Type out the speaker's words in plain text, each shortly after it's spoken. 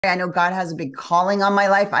I know God has a big calling on my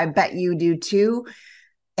life. I bet you do too.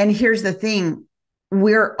 And here's the thing.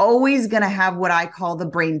 We're always going to have what I call the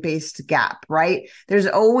brain-based gap, right? There's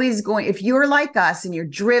always if you're like us and you're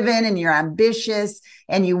driven and you're ambitious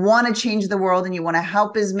and you want to change the world and you want to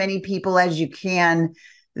help as many people as you can,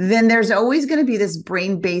 then there's always going to be this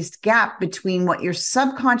brain-based gap between what your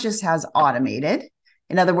subconscious has automated,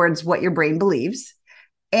 in other words, what your brain believes,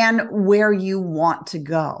 and where you want to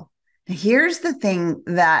go. Here's the thing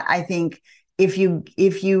that I think if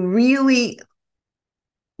you really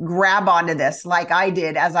grab onto this, like I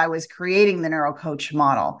did as I was creating the NeuroCoach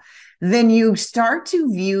model, then you start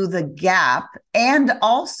to view the gap and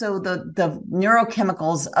also the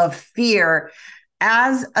neurochemicals of fear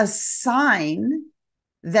as a sign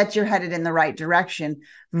that you're headed in the right direction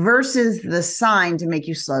versus the sign to make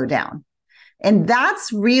you slow down. And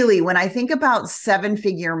that's really, when I think about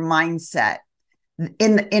 7-figure mindset,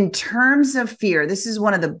 in terms of fear, this is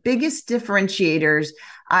one of the biggest differentiators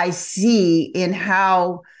I see in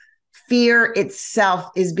how fear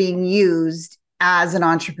itself is being used as an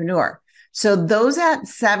entrepreneur. So those at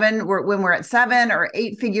when we're at 7 or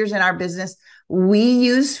 8 figures in our business, we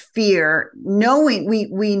use fear, knowing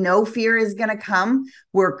we know fear is going to come.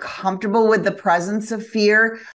 We're comfortable with the presence of fear.